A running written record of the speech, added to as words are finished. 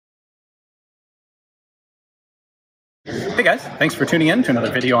Hey guys, thanks for tuning in to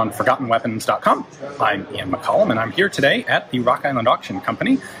another video on ForgottenWeapons.com. I'm Ian McCollum and I'm here today at the Rock Island Auction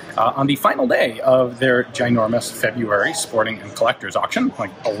Company on the final day of their ginormous February sporting and collector's auction, like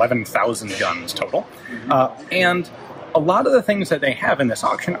 11,000 guns total. And a lot of the things that they have in this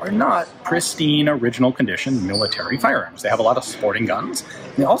auction are not pristine, original condition military firearms. They have a lot of sporting guns.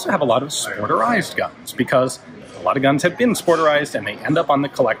 They also have a lot of sporterized guns because a lot of guns have been sporterized and they end up on the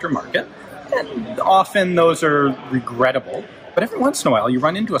collector market. And often those are regrettable, but every once in a while you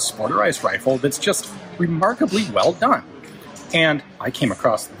run into a sporterized rifle that's just remarkably well done. And I came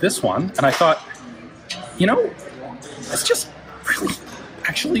across this one and I thought, you know, it's just really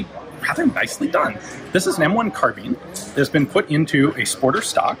actually rather nicely done. This is an M1 Carbine that's been put into a sporter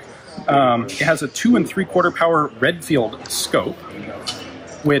stock. It has a 2 3/4 power Redfield scope,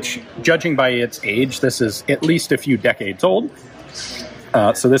 which, judging by its age, this is at least a few decades old.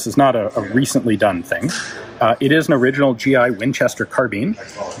 So this is not a recently done thing. It is an original GI Winchester carbine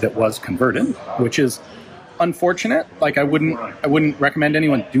that was converted, which is unfortunate. Like I wouldn't recommend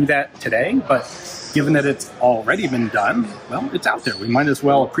anyone do that today, but given that it's already been done, well, it's out there. We might as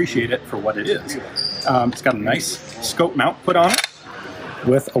well appreciate it for what it is. It's got a nice scope mount put on it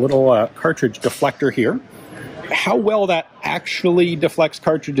with a little cartridge deflector here. How well that actually deflects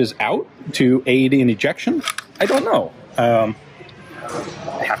cartridges out to aid in ejection, I don't know.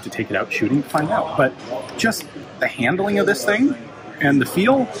 I have to take it out shooting to find out, but just the handling of this thing and the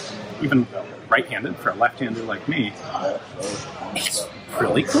feel, even right-handed for a left-hander like me, it's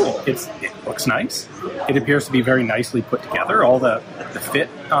really cool. It looks nice. It appears to be very nicely put together. All the fit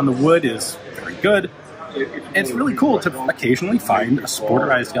on the wood is very good. It's really cool to occasionally find a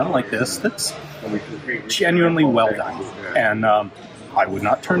sporterized gun like this that's genuinely well done. And I would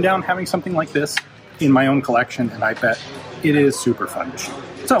not turn down having something like this in my own collection, and I bet it is super fun to shoot.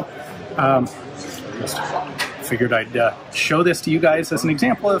 So, just figured I'd show this to you guys as an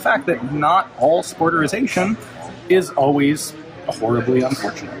example of the fact that not all sporterization is always horribly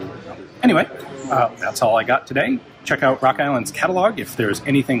unfortunate. Anyway, that's all I got today. Check out Rock Island's catalog if there's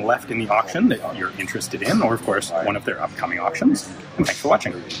anything left in the auction that you're interested in, or of course, one of their upcoming auctions. And thanks for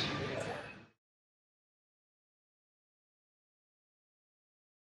watching.